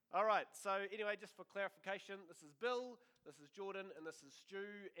right, so anyway, just for clarification, this is Bill, this is Jordan, and this is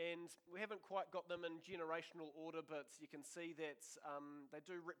Stu, and we haven't quite got them in generational order, but you can see that they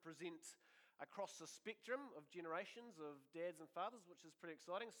do represent across the spectrum of generations of dads and fathers, which is pretty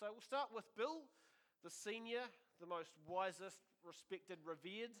exciting. So we'll start with Bill, the senior, the most wisest, respected,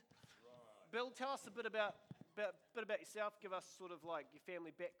 revered. Right. Bill, tell us a bit about yourself. Give us sort of like your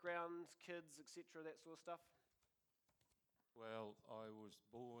family background, kids, etc., that sort of stuff. Well, I was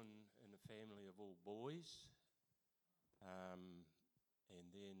born in a family of all boys, and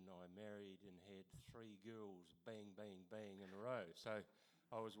then I married and had 3 girls, bang, bang, bang, in a row. So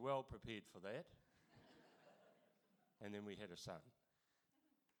I was well prepared for that. And then we had a son.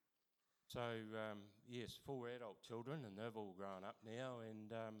 So, yes, 4 adult children, and they've all grown up now,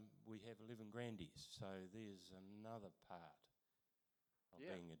 and we have 11 grandies. So there's another part of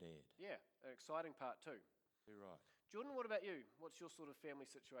being a dad. Yeah, an exciting part too. You're right. Jordan, what about you? What's your sort of family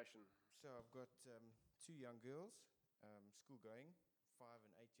situation? So I've got 2 young girls, school going, 5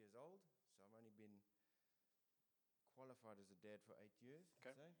 and 8 years old. So I've only been qualified as a dad for 8 years,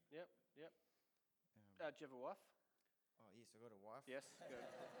 I'd say. Yep. Do you have a wife? Oh, yes, I've got a wife. Yes, good.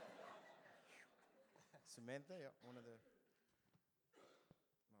 Samantha, yeah, one of my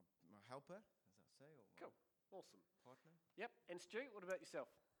helper, as I say, or Cool, awesome. partner. Yep, and Stu, what about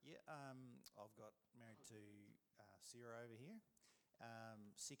yourself? Yeah, I've got married to Sarah over here.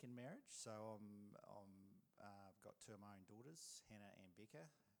 Second marriage, so I've got 2 of my own daughters, Hannah and Becca,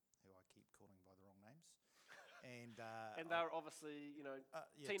 who I keep calling by the wrong names. And they're obviously,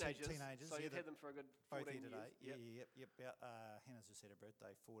 teenagers. Teenagers. So you've had them for a good 14 both here years. today. Yep. Hannah's just had her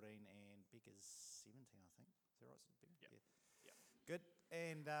birthday, 14, and Becca's 17, I think. Is that right, Becca? Yep. Yeah. Good.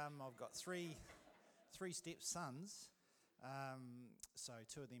 And I've got three step-sons. So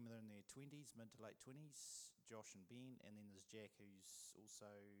 2 of them are in their 20s, mid to late 20s, Josh and Ben, and then there's Jack, who's also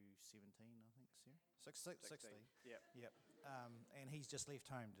 17, I think, Sarah? 16. Yep. And he's just left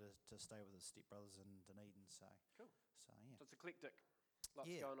home to stay with his stepbrothers in Dunedin, so... Cool. So, yeah. So it's eclectic. Lots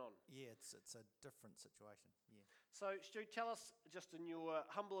going on. Yeah, it's a different situation, yeah. So, Stu, tell us, just in your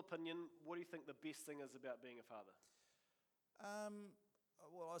humble opinion, what do you think the best thing is about being a father?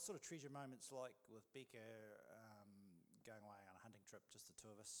 Well, I sort of treasure moments like with Becca going away on a hunting trip, just the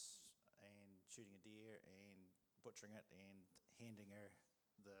 2 of us, and shooting a deer and butchering it and handing her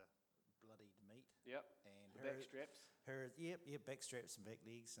the bloodied meat. Yep. And the back straps. Back straps and back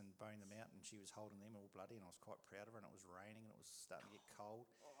legs, and boning them out, and she was holding them all bloody, and I was quite proud of her. And it was raining, and it was starting to get cold,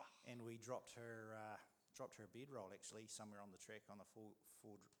 and we dropped her a bedroll actually somewhere on the track on the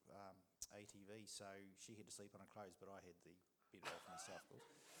Ford ATV. So she had to sleep on her clothes, but I had the bedroll for myself.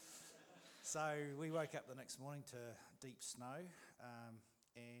 So we woke up the next morning to deep snow,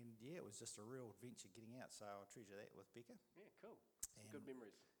 and it was just a real adventure getting out. So I treasure that with Becca. Yeah, cool. Good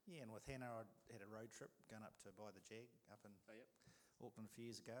memories. Yeah, and with Hannah, I had a road trip going up to buy the Jag up in Auckland a few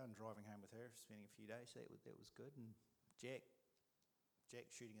years ago, and driving home with her, spending a few days. So that was good. And Jack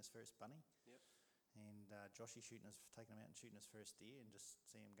shooting his first bunny. Yep. And Joshy taking him out and shooting his first deer, and just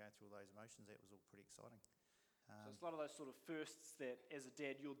seeing him go through all those emotions. That was all pretty exciting. So it's a lot of those sort of firsts that, as a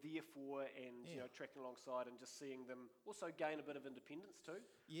dad, you're there for, and tracking alongside, and just seeing them also gain a bit of independence too.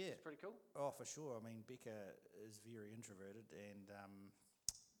 Yeah, it's pretty cool. Oh, for sure. I mean, Becca is very introverted, and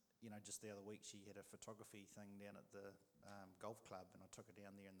just the other week she had a photography thing down at the golf club, and I took her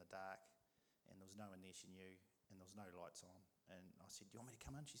down there in the dark, and there was no one there she knew, and there was no lights on, and I said, "Do you want me to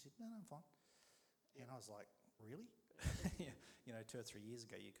come in?" She said, "No, I'm fine." And I was like, "Really?" 2 or 3 years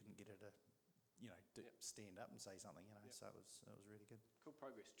ago, you couldn't get her to. Stand up and say something, so it was really good. Cool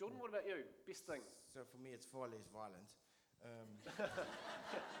progress. Jordan, what about you? Best thing? So for me, it's far less violent.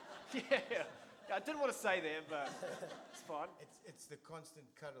 Yeah, I didn't want to say that, but it's fine. It's the constant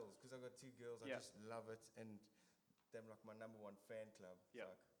cuddles, because I've got 2 girls. I just love it, and they're like my number 1 fan club. Yeah.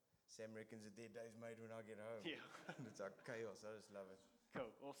 Like, Sam reckons it's their day's made when I get home. Yeah. And it's like chaos. I just love it.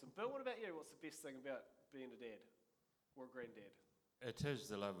 Cool, awesome. Bill, what about you? What's the best thing about being a dad or a granddad? It is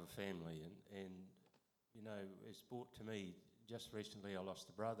the love of family, and it's brought to me, just recently I lost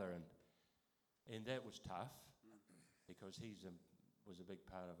a brother, and that was tough, because he was a big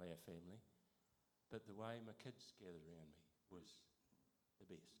part of our family, but the way my kids gathered around me was the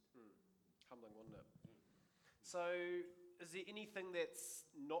best. Humbling, wasn't it? So, is there anything that's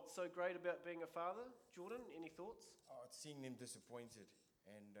not so great about being a father? Jordan, any thoughts? Oh, it's seeing them disappointed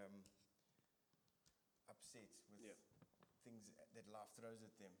and upset with things that life throws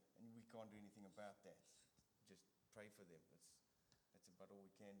at them, and we can't do anything about that. Just pray for them. That's about all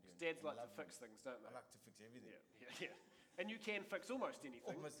we can do. Dads like to fix things, don't they? I like to fix everything. Yeah. And you can fix almost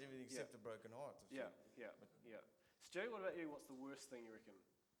anything. Almost everything except a broken heart. Yeah. Stu, what about you? What's the worst thing you reckon?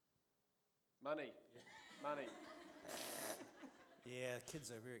 Money. Money. Yeah, kids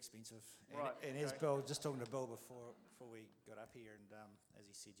are very expensive. Right, And as okay. Bill, just talking to Bill before we got up here, and as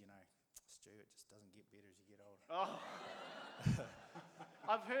he said, Stu, it just doesn't get better as you get older. Oh.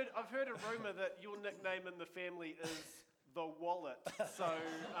 I've heard a rumour that your nickname in the family is the Wallet. So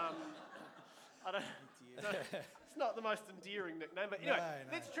I don't. It's not the most endearing nickname, but anyway,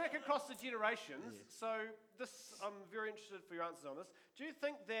 No. let's track across the generations. Yes. So I'm very interested for your answers on this. Do you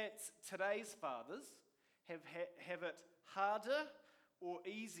think that today's fathers have it harder or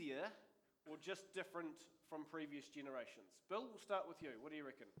easier, or just different from previous generations? Bill, we'll start with you. What do you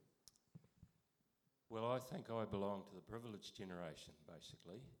reckon? Well, I think I belong to the privileged generation,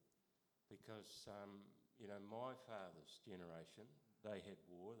 basically, because, my father's generation, they had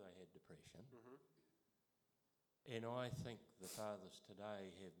war, they had depression. Mm-hmm. And I think the fathers today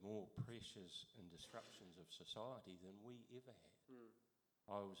have more pressures and disruptions of society than we ever had.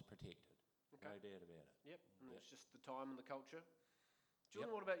 I was protected, Okay. no doubt about it. Yep, and it's just the time and the culture. Jordan,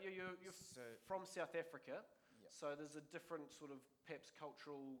 Yep. what about you? You're So- from South Africa, Yep. so there's a different sort of perhaps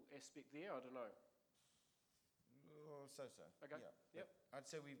cultural aspect there. I don't know. Oh, so. Okay, Yeah. yep. But I'd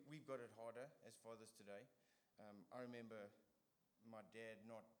say we've got it harder as fathers today. I remember my dad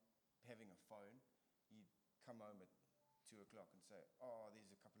not having a phone. He'd come home at 2 o'clock and say, "Oh,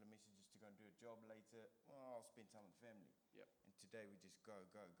 there's a couple of messages to go and do a job later. Well, I'll spend time with family." Yep. And today we just go.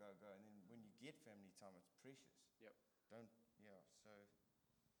 And then when you get family time, it's precious. Yep. So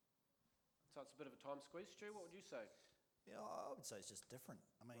So it's a bit of a time squeeze. Stu, what would you say? Yeah, I would say it's just different.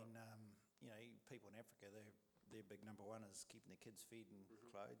 I mean, people in Africa, their big number one is keeping their kids fed and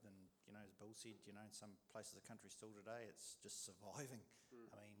clothed, and as Bill said, in some places of the country still today, it's just surviving.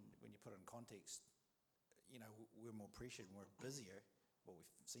 I mean, when you put it in context, we're more pressured and we're busier. Well,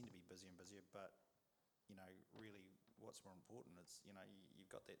 we seem to be busier and busier, but really, what's more important is you've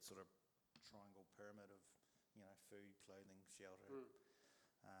got that sort of triangle pyramid of food, clothing, shelter.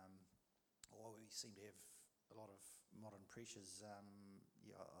 While we seem to have a lot of modern pressures,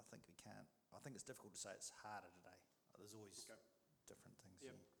 I think we can't. I think it's difficult to say it's harder today. There's always different things.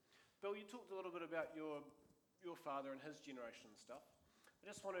 Yep. Yeah. Bill, you talked a little bit about your father and his generation and stuff. I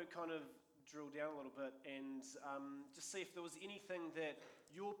just want to kind of drill down a little bit and just see if there was anything that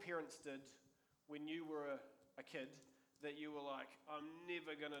your parents did when you were a kid that you were like, I'm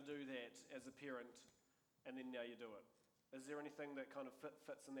never going to do that as a parent, and then now you do it. Is there anything that kind of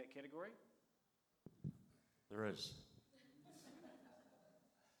fits in that category? There is.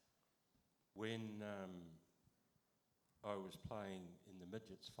 When I was playing in the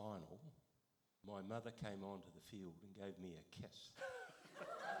midgets final, my mother came onto the field and gave me a kiss.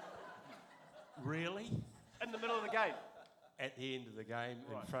 Really? In the middle of the game? At the end of the game,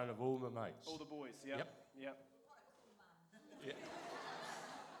 Right. in front of all my mates. All the boys, yeah. Yep. Yep. Yeah.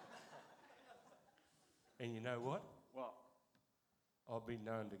 And you know what? What? I've been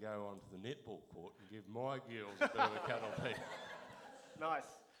known to go onto the netball court and give my girls a bit of a cuddle too. Nice.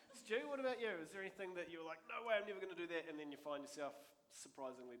 Stu, what about you? Is there anything that you were like, no way, I'm never going to do that, and then you find yourself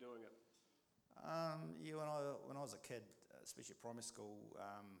surprisingly doing it? When I was a kid, especially at primary school,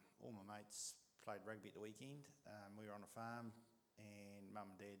 all my mates played rugby at the weekend. We were on a farm, and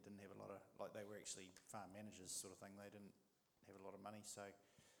Mum and Dad didn't have a lot of, they were actually farm managers sort of thing. They didn't have a lot of money, so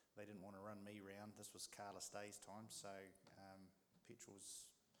they didn't want to run me round. This was Carless Days time, so petrol was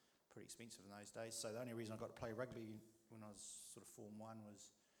pretty expensive in those days. So the only reason I got to play rugby when I was sort of Form 1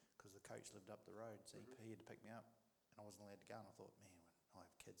 was because the coach lived up the road, so he had to pick me up, and I wasn't allowed to go. And I thought, man, when I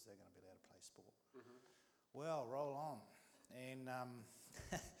have kids, they're going to be allowed to play sport. Well, roll on. And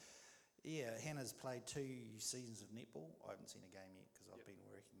Hannah's played 2 seasons of netball. I haven't seen a game yet because I've been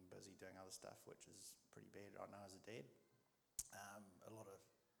working, busy doing other stuff, which is pretty bad right now as a dad. A lot of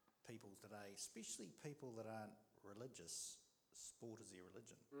people today, especially people that aren't religious, sport is their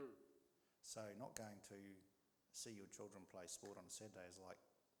religion. So not going to see your children play sport on a Saturday is like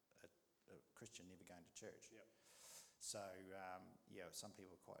a Christian never going to church. Yep. So, some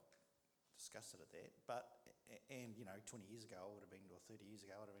people are quite disgusted at that. But, 20 years ago, I would have been, or 30 years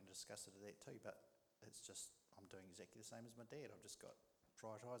ago, I would have been disgusted at that too. But it's just, I'm doing exactly the same as my dad. I've just got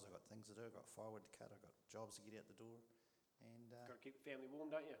prioritised, I've got things to do, I've got firewood to cut, I've got jobs to get out the door. And Got to keep the family warm,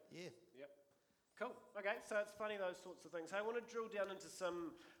 don't you? yeah. Yep. Cool. Okay, so it's funny, those sorts of things. Hey, I want to drill down into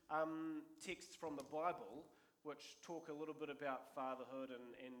some texts from the Bible which talk a little bit about fatherhood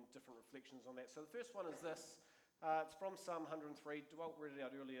and different reflections on that. So the first one is this. It's from Psalm 103. Dwight read it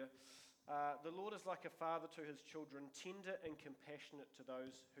out earlier. The Lord is like a father to his children, tender and compassionate to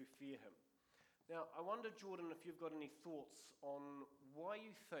those who fear him. Now, I wonder, Jordan, if you've got any thoughts on why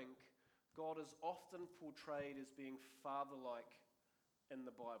you think God is often portrayed as being father-like in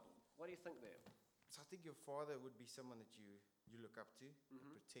the Bible? Why do you think that? So I think your father would be someone that you look up to, a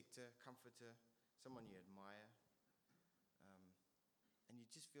protector, comforter, someone you admire. And you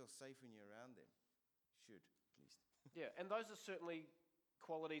just feel safe when you're around them. Should, at least. Yeah, and those are certainly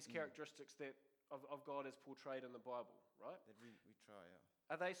qualities, characteristics that of God as portrayed in the Bible, right? That we try, yeah.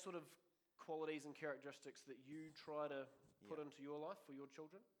 Are they sort of qualities and characteristics that you try to put Yeah. into your life for your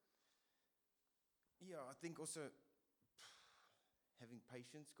children? Yeah, I think also having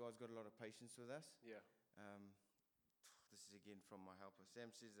patience. God's got a lot of patience with us. Yeah. This is again from my helper.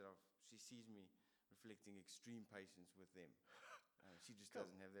 Sam says that she sees me reflecting extreme patience with them. She just Cool.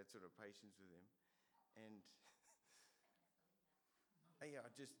 doesn't have that sort of patience with them. And yeah, I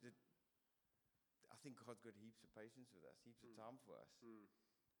think God's got heaps of patience with us, heaps of time for us.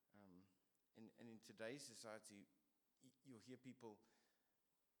 And in today's society, you'll hear people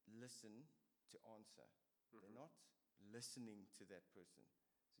listen to answer. They're not listening to that person.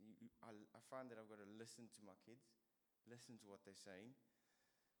 So I find that I've got to listen to my kids, listen to what they're saying,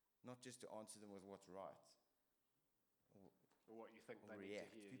 not just to answer them with what's right Or what you think or they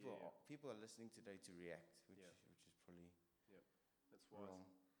react. need to hear. People are listening today to react, which Yeah. is probably That's wise. wrong.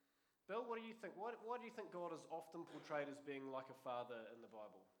 Bill, what do you think? Why do you think God is often portrayed as being like a father in the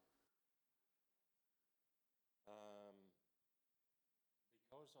Bible?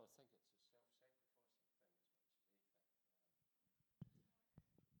 Because I think it's a self-sacrificing thing as much as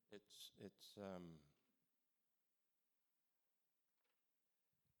anything. It's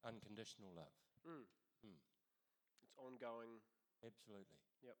unconditional love. It's ongoing. Absolutely.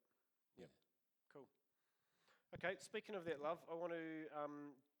 Yep. Yeah. Cool. Okay, speaking of that love, I want to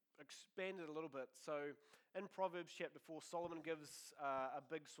expand it a little bit. So, in Proverbs chapter 4, Solomon gives a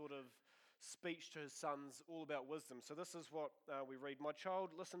big sort of speech to his sons all about wisdom. So, this is what we read. My child,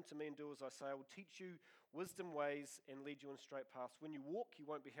 listen to me and do as I say. I will teach you wisdom ways and lead you in straight paths. When you walk, you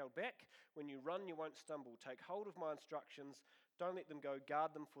won't be held back. When you run, you won't stumble. Take hold of my instructions. Don't let them go.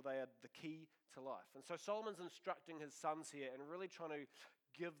 Guard them, for they are the key to life. And so Solomon's instructing his sons here and really trying to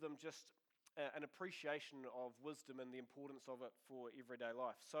give them just an appreciation of wisdom and the importance of it for everyday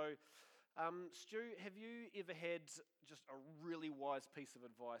life. So, Stu, have you ever had just a really wise piece of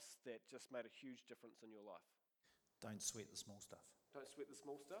advice that just made a huge difference in your life? Don't sweat the small stuff. Don't sweat the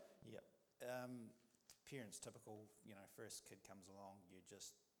small stuff? Yep. Parents, typical, first kid comes along, you're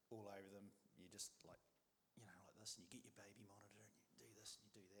just all over them. You just like this, and you get your baby monitor, and you do this, and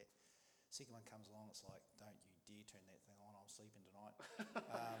you do that. Second one comes along, it's like, don't you dare turn that thing on, I'm sleeping tonight.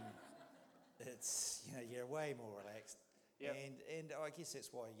 It's, you're way more relaxed. Yep. And I guess that's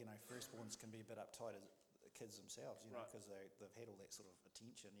why, firstborns can be a bit uptight as the kids themselves, Right. because they've had all that sort of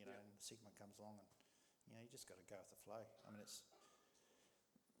attention, Yep. and the second one comes along and, you just got to go with the flow. I mean,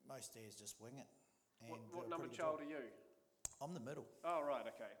 most days just wing it. And What number child are you? I'm the middle. Oh, right,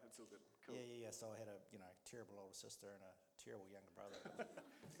 okay, that's all good. Cool. Yeah. So I had a, terrible older sister and a terrible younger brother.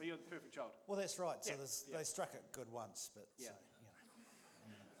 But you're the perfect child. Well, that's right. So Yeah. they struck it good once, but Yeah. so,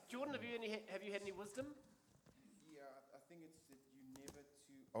 Jordan, have you had any wisdom? Yeah, I think it's that you're never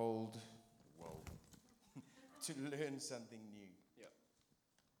too old, to learn something new. Yeah.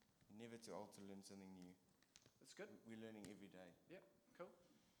 You're never too old to learn something new. That's good. We're learning every day. Yeah, cool.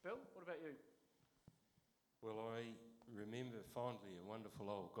 Bill, what about you? Well, I remember fondly a wonderful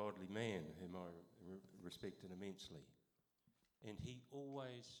old godly man whom I respected immensely. And he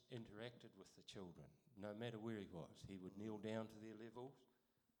always interacted with the children, no matter where he was. He would kneel down to their levels,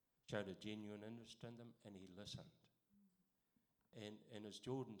 showed a genuine interest in them, and he listened. And as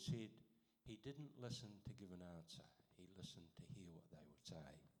Jordan said, he didn't listen to give an answer. He listened to hear what they would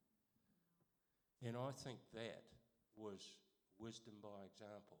say. And I think that was wisdom by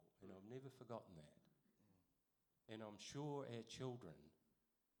example, and I've never forgotten that. And I'm sure our children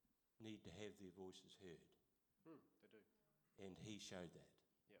need to have their voices heard. They do. And he showed that.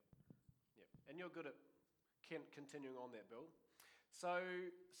 Yep. And you're good at continuing on that, Bill. So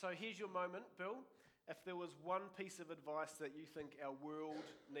here's your moment, Bill. If there was one piece of advice that you think our world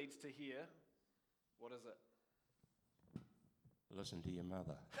needs to hear, what is it? Listen to your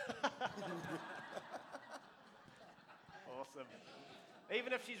mother. Awesome.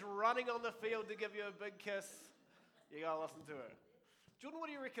 Even if she's running on the field to give you a big kiss, you gotta listen to her. Jordan, what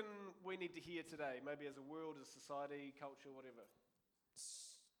do you reckon we need to hear today? Maybe as a world, as society, culture, whatever.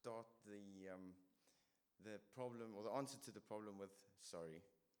 Start the problem, or the answer to the problem with sorry.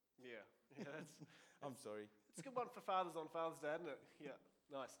 Yeah. I'm sorry. It's a good one for fathers on Father's Day, isn't it? Yeah,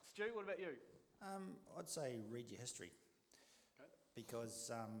 nice. Stu, what about you? I'd say read your history. Okay. Because,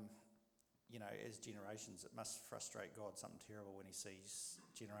 as generations, it must frustrate God something terrible when he sees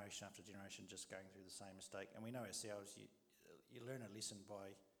generation after generation just going through the same mistake. And we know ourselves, you learn a lesson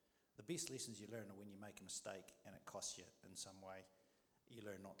by, the best lessons you learn are when you make a mistake and it costs you in some way. You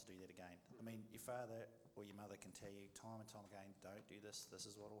learn not to do that again. I mean, your father or your mother can tell you time and time again, don't do this, this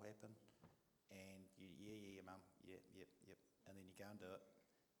is what will happen. And you, yeah, mum, yep. And then you go and do it,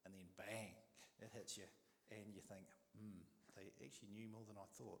 and then bang, it hits you. And you think, they actually knew more than I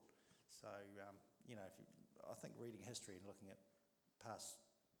thought. So, I think reading history and looking at past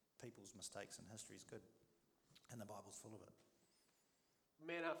people's mistakes in history is good. And the Bible's full of it.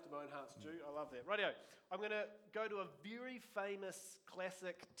 Man after my own heart, Stu. I love that. Rightio. I'm going to go to a very famous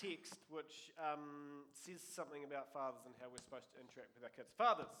classic text which says something about fathers and how we're supposed to interact with our kids.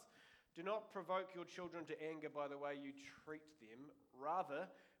 Fathers, do not provoke your children to anger by the way you treat them.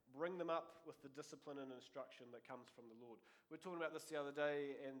 Rather, bring them up with the discipline and instruction that comes from the Lord. We were talking about this the other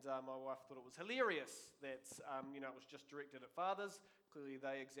day, and my wife thought it was hilarious that it was just directed at fathers. Clearly,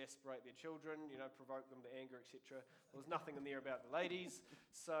 they exasperate their children, provoke them to anger, etc. There was nothing in there about the ladies.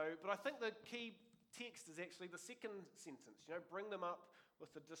 But I think the key text is actually the second sentence. Bring them up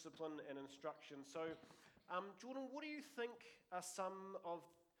with the discipline and instruction. So, Jordan, what do you think are some of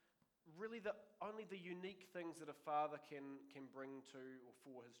really only the unique things that a father can bring to or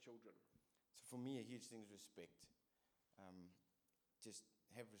for his children? So for me, a huge thing is respect. Just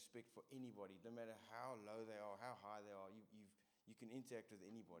have respect for anybody, no matter how low they are, how high they are. You can interact with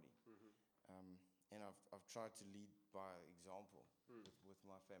anybody. Mm-hmm. And I've tried to lead by example with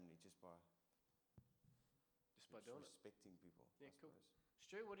my family, just by doing respecting people. Yeah, cool.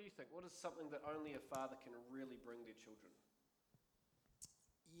 Stu, what do you think? What is something that only a father can really bring their children?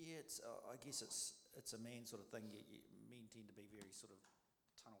 Yeah, I guess it's a man sort of thing. Men tend to be very sort of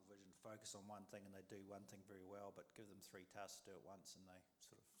tunnel vision, focus on one thing, and they do one thing very well, but give them 3 tasks to do it once and they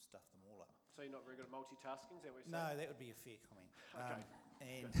sort of stuff them all up. So you're not very good at multitasking, is that what you're saying? No, that would be a fair comment. Okay.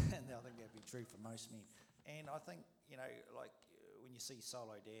 And I think that would be true for most men. And I think, like when you see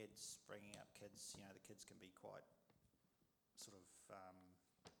solo dads bringing up kids, the kids can be quite sort of,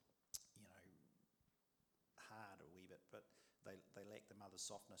 hard a wee bit, but they lack the mother's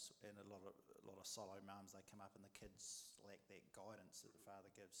softness, and a lot of solo mums, they come up and the kids lack that guidance that the father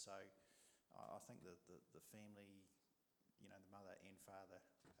gives. So I think that the family, the mother and father,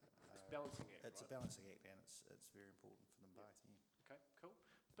 it's a balancing act. It's right? a balancing act, and it's very important for them both. Yeah. Okay, cool.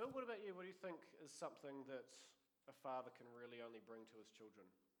 Bill, what about you? What do you think is something that a father can really only bring to his children?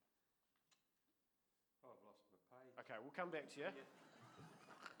 Oh, I've lost my page. Okay, we'll come back to you.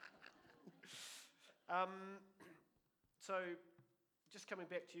 So, just coming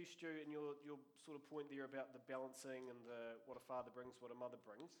back to you, Stu, and your sort of point there about the balancing and what a father brings, what a mother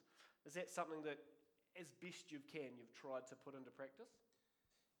brings, is that something that, as best you can, you've tried to put into practice?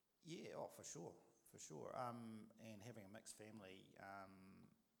 Yeah, for sure. And having a mixed family,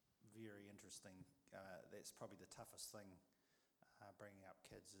 very interesting. That's probably the toughest thing, bringing up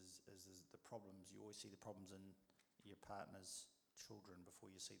kids, is the problems. You always see the problems in your partner's children before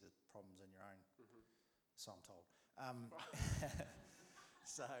you see the problems in your own. Mm-hmm. So I'm told. And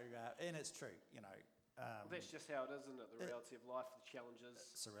it's true, that's just how it is, isn't it? The reality of life, the challenges,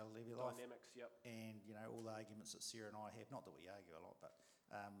 it's a reality of life. Dynamics, yep. And, all the arguments that Sarah and I have, not that we argue a lot, but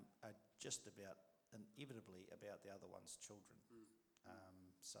are just about, inevitably, about the other one's children.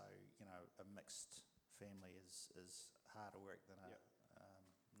 So, a mixed family is harder work than a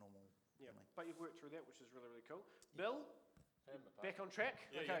normal family. But you've worked through that, which is really, really cool. Bill, Yeah. back on track?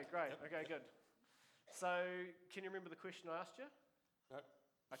 Yeah, okay, yeah. great. Yep. Okay, good. So, can you remember the question I asked you? No,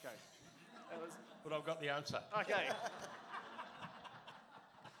 Okay. It was, but I've got the answer. okay.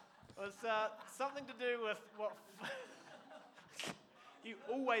 It was something to do with what... You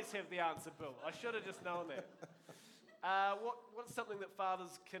always have the answer, Bill. I should have just known that. What's something that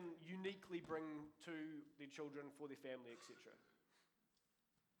fathers can uniquely bring to their children, for their family, etc.?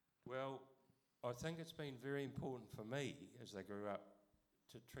 Well, I think it's been very important for me as they grew up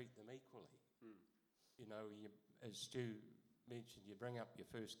to treat them equally. As Stu mentioned, you bring up your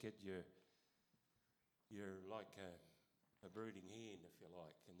first kid, you're like a brooding hen, if you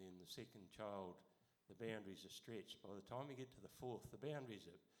like, and then the second child, the boundaries are stretched. By the time you get to the fourth, the boundaries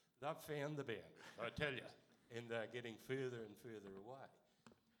they've found the boundaries, I tell you, and they're getting further and further away.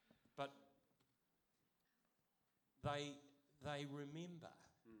 But they remember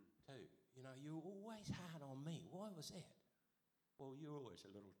too. You're always hard on me. Why was that? Well, you're always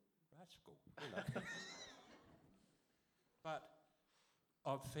a little rascal, But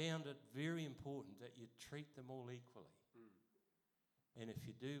I've found it very important that you treat them all equally. And if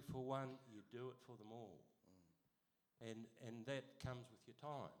you do for one, you do it for them all. And that comes with your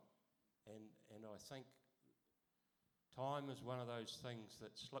time. And I think time is one of those things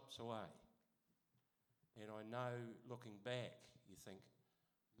that slips away. And I know, looking back, you think,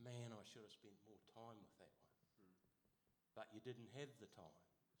 man, I should have spent more time with that one. But you didn't have the time,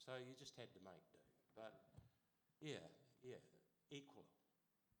 so you just had to make do. But yeah, equal.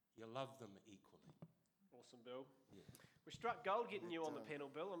 You love them equally. Awesome, Bill. Yeah. We struck gold getting you on the panel,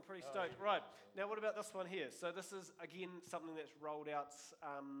 Bill. I'm pretty stoked. Right, now what about this one here? So this is, again, something that's rolled out,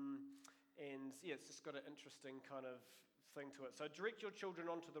 and yeah, it's just got an interesting kind of thing to it. So direct your children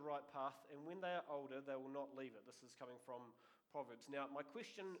onto the right path, and when they are older, they will not leave it. This is coming from Proverbs. Now, my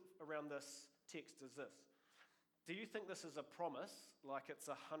question around this text is this. Do you think this is a promise, like it's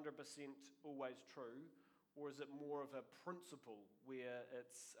 100% always true, or is it more of a principle where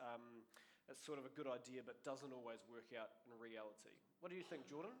it's sort of a good idea but doesn't always work out in reality? What do you think,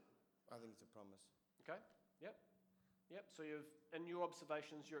 Jordan? I think it's a promise. Okay, yep. So in your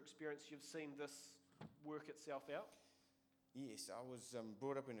observations, your experience, you've seen this work itself out? Yes, I was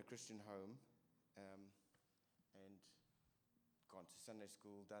brought up in a Christian home and gone to Sunday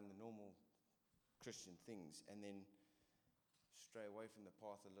school, done the normal Christian things, and then stray away from the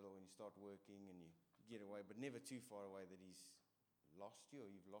path a little when you start working and you get away, but never too far away that he's lost you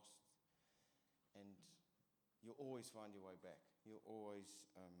or you've lost. And you'll always find your way back. You'll always,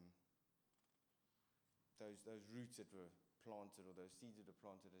 those roots that were planted or those seeds that were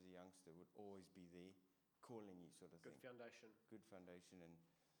planted as a youngster would always be there, calling you sort of Good thing. foundation. Good foundation, and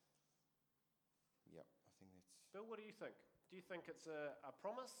yep, I think that's... Bill, what do you think? Do you think it's a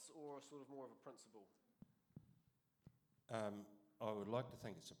promise or sort of more of a principle? I would like to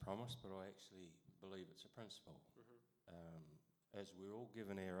think it's a promise, but I actually believe it's a principle. As we're all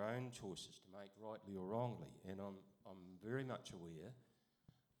given our own choices to make, rightly or wrongly, and I'm very much aware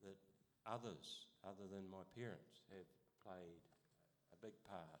that others, other than my parents, have played a big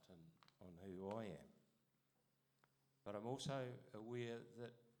part on who I am. But I'm also aware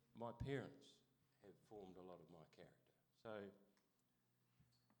that my parents have formed a lot of my character. So,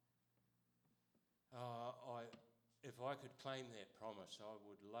 if I could claim that promise, I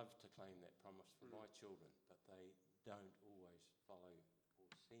would love to claim that promise for my children, but they don't always follow or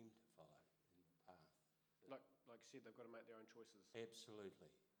seem to follow in the path. Like you said, they've got to make their own choices. Absolutely.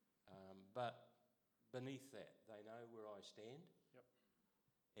 But beneath that, they know where I stand. Yep.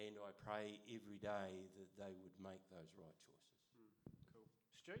 And I pray every day that they would make those right choices. Cool.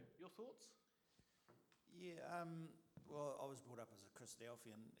 Stu, your thoughts? Yeah, well, I was brought up as a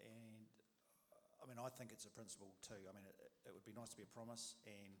Christadelphian, and I mean, I think it's a principle too. I mean, it would be nice to be a promise,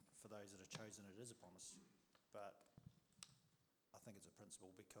 and for those that are chosen, it is a promise. But I think it's a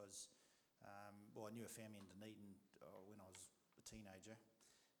principle because, well, I knew a family in Dunedin when I was a teenager,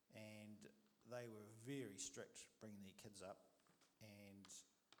 and they were very strict bringing their kids up, and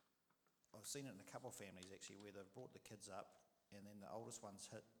I've seen it in a couple of families actually where they've brought the kids up, and then the oldest one's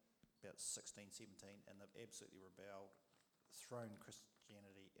hit about 16, 17, and they've absolutely rebelled, thrown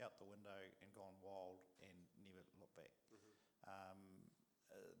Christianity out the window and gone wild and never looked back.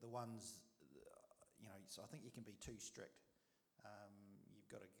 The ones, so I think you can be too strict. You've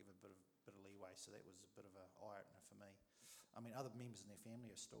got to give a bit of leeway, so that was a bit of an eye-opener for me. I mean, other members in their family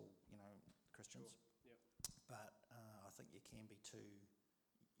are still, Christians. Sure. Yep. But I think you can be too,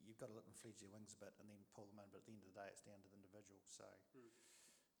 you've got to let them fledge their wings a bit and then pull them in, but at the end of the day, it's down to the individual, so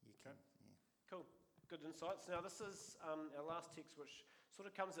you can, Cool. Good insights. Now, this is our last text, which sort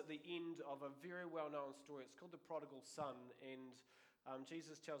of comes at the end of a very well-known story. It's called The Prodigal Son, and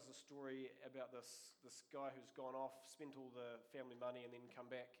Jesus tells the story about this guy who's gone off, spent all the family money, and then come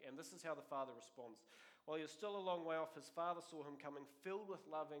back. And this is how the father responds. While he was still a long way off, his father saw him coming, filled with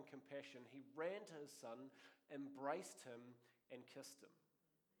love and compassion. He ran to his son, embraced him, and kissed him.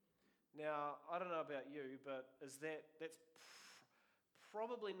 Now, I don't know about you, but that's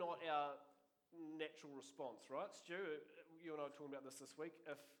probably not our natural response, right? Stu, you and I were talking about this week.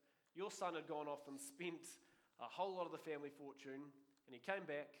 If your son had gone off and spent a whole lot of the family fortune and he came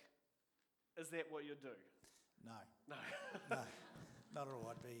back, is that what you'd do? No. No. No, not at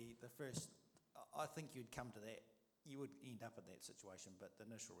all. I'd be the first. I think you'd come to that. You would end up in that situation, but the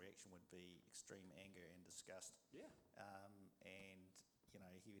initial reaction would be extreme anger and disgust. Yeah. And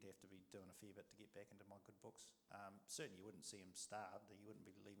he would have to be doing a fair bit to get back into my good books. Certainly, you wouldn't see him starved. You wouldn't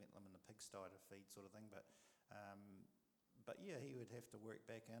be leaving them in the pigsty to feed, sort of thing. But yeah, he would have to work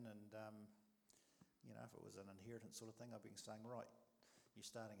back in, and if it was an inheritance sort of thing, I'd be saying, right, you're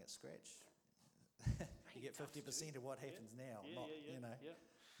starting at scratch. You get 50% of what happens now, you're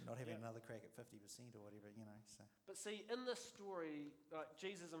not having another crack at 50% or whatever, So. But see, in this story,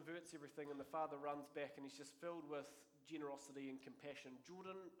 Jesus inverts everything, and the father runs back, and he's just filled with generosity and compassion.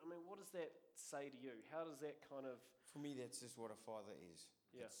 Jordan, I mean, what does that say to you? How does that kind of... For me, that's just what a father is.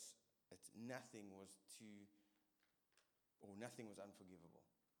 Yeah. nothing was nothing was unforgivable.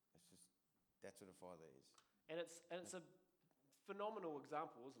 It's just, that's what a father is. And it's a phenomenal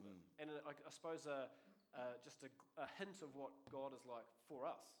example, isn't it? And I suppose just a hint of what God is like for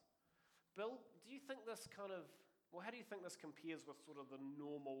us. Bill, do you think this how do you think this compares with sort of the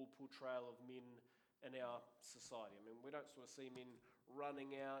normal portrayal of men in our society? I mean, we don't sort of see men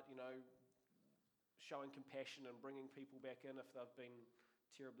running out, showing compassion and bringing people back in if they've been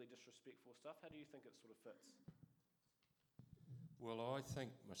terribly disrespectful stuff. How do you think it sort of fits? Well, I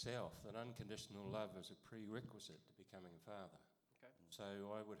think myself that unconditional love is a prerequisite to becoming a father. Okay. So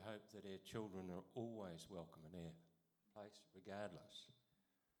I would hope that our children are always welcome in our place, regardless.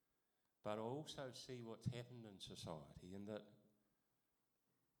 But I also see what's happened in society, in that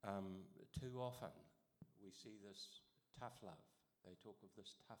too often we see this tough love. They talk of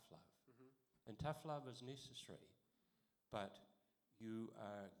this tough love. And tough love is necessary, but you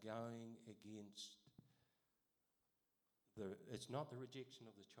are going against it's not the rejection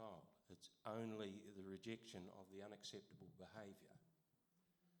of the child, it's only the rejection of the unacceptable behaviour.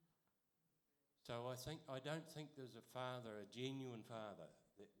 So I don't think there's a genuine father,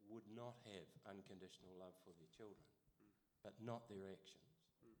 that would not have unconditional love for their children, but not their actions.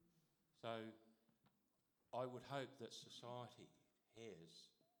 So I would hope that society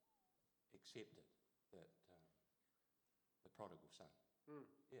has accepted that the prodigal son.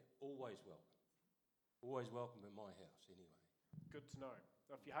 Yeah, always welcome. Always welcome in my house, anyway. Good to know.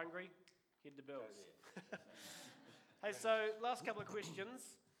 If you're hungry, head to Bill's. Hey, so last couple of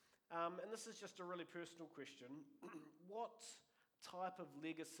questions, and this is just a really personal question. What type of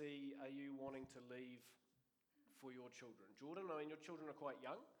legacy are you wanting to leave for your children? Jordan, I mean, your children are quite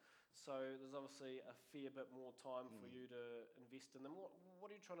young, so there's obviously a fair bit more time for you to invest in them. What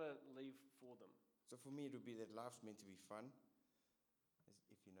are you trying to leave for them? So for me, it would be that life's meant to be fun,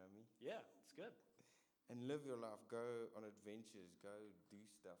 if you know me. Yeah, it's good. And live your life, go on adventures, go do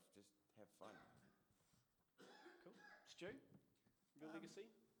stuff, just have fun. Cool. Stu, your legacy?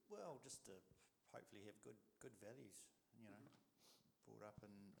 Well, just to hopefully have good values, brought up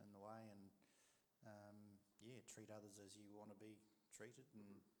in the way, and treat others as you want to be treated, and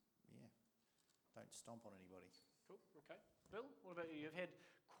don't stomp on anybody. Cool, okay. Bill, what about you? You've had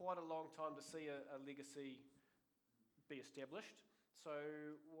quite a long time to see a legacy be established, so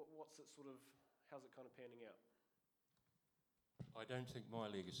how's it kind of panning out? I don't think my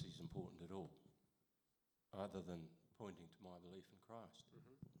legacy is important at all, other than pointing to my belief in Christ.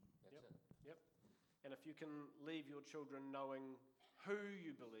 That's it. Yep. And if you can leave your children knowing who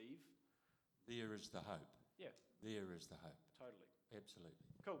you believe... There is the hope. Yeah. There is the hope. Totally. Absolutely.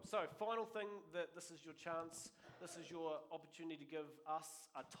 Cool. So, final thing, that this is your chance. This is your opportunity to give us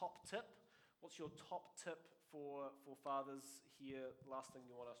a top tip. What's your top tip for fathers here? Last thing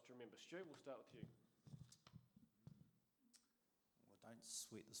you want us to remember. Stu, we'll start with you. Well, don't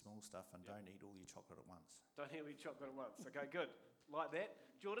sweat the small stuff, and don't eat all your chocolate at once. Don't eat all your chocolate at once. Okay, good. Like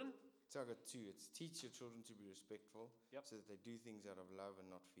that. Jordan? So I've got two. It's teach your children to be respectful, so that they do things out of love and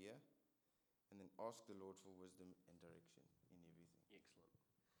not fear. And then ask the Lord for wisdom and direction in everything. Excellent.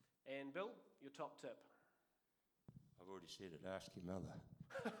 And Bill, your top tip? I've already said it. Ask your mother.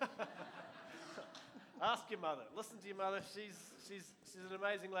 Ask your mother. Listen to your mother. She's an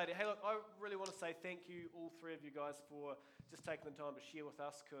amazing lady. Hey, look, I really want to say thank you, all three of you guys, for just taking the time to share with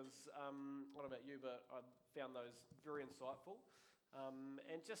us, because I don't know about you, but I found those very insightful.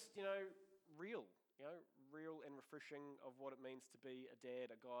 And just, real and refreshing of what it means to be a dad,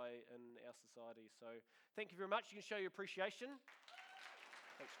 a guy in our society. So thank you very much. You can show your appreciation.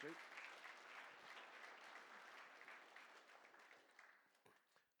 Thanks, Drew.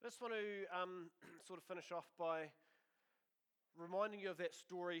 I just want to sort of finish off by reminding you of that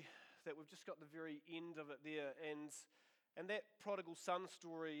story that we've just got the very end of it there. And that prodigal son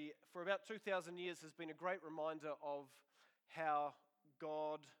story for about 2,000 years has been a great reminder of how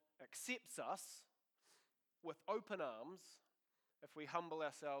God accepts us with open arms if we humble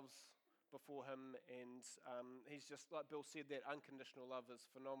ourselves before him. And he's just, like Bill said, that unconditional love is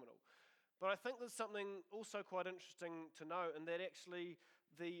phenomenal. But I think there's something also quite interesting to know, in that actually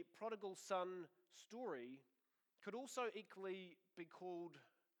the prodigal son story could also equally be called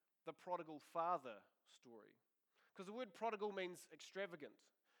the prodigal father story. Because the word prodigal means extravagant.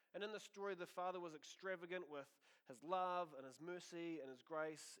 And in the story, the father was extravagant with his love and his mercy and his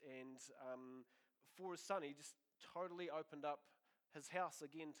grace. And for his son, he just totally opened up his house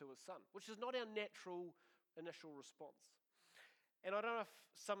again to his son, which is not our natural initial response. And I don't know if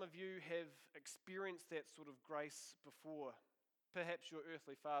some of you have experienced that sort of grace before. Perhaps your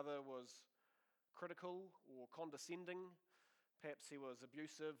earthly father was critical or condescending. Perhaps he was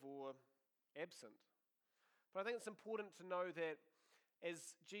abusive or absent. But I think it's important to know that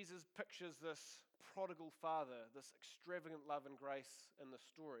as Jesus pictures this prodigal father, this extravagant love and grace in the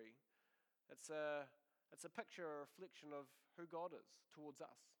story, it's a picture, a reflection of who God is towards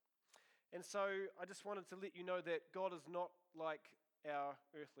us. And so I just wanted to let you know that God is not like our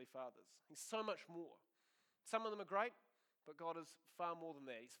earthly fathers. He's so much more. Some of them are great, but God is far more than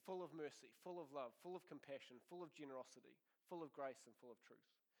that. He's full of mercy, full of love, full of compassion, full of generosity, full of grace, and full of truth.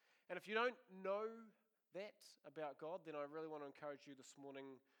 And if you don't know that about God, then I really want to encourage you this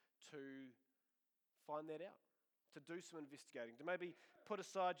morning to find that out, to do some investigating, to maybe put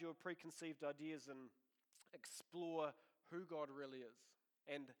aside your preconceived ideas and explore who God really is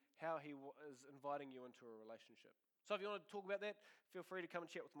and how he is inviting you into a relationship. So if you want to talk about that, feel free to come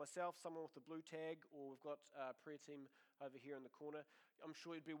and chat with myself, someone with the blue tag, or we've got a prayer team over here in the corner. I'm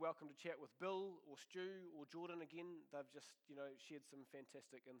sure you'd be welcome to chat with Bill or Stu or Jordan again. They've just, shared some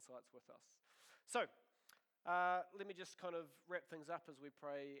fantastic insights with us. So let me just kind of wrap things up as we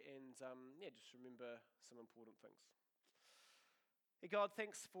pray and just remember some important things. Hey God,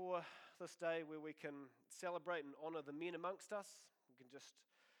 thanks for this day where we can celebrate and honour the men amongst us. We can just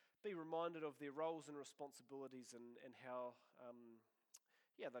be reminded of their roles and responsibilities and how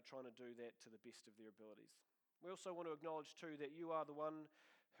they're trying to do that to the best of their abilities. We also want to acknowledge too that you are the one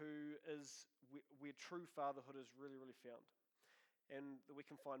who is where true fatherhood is really, really found. And that we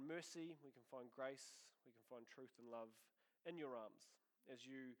can find mercy, we can find grace, we can find truth and love in your arms as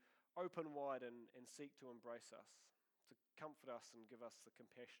you open wide and seek to embrace us, to comfort us and give us the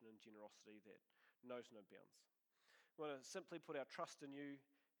compassion and generosity that knows no bounds. We want to simply put our trust in you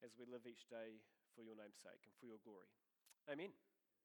as we live each day for your name's sake and for your glory. Amen.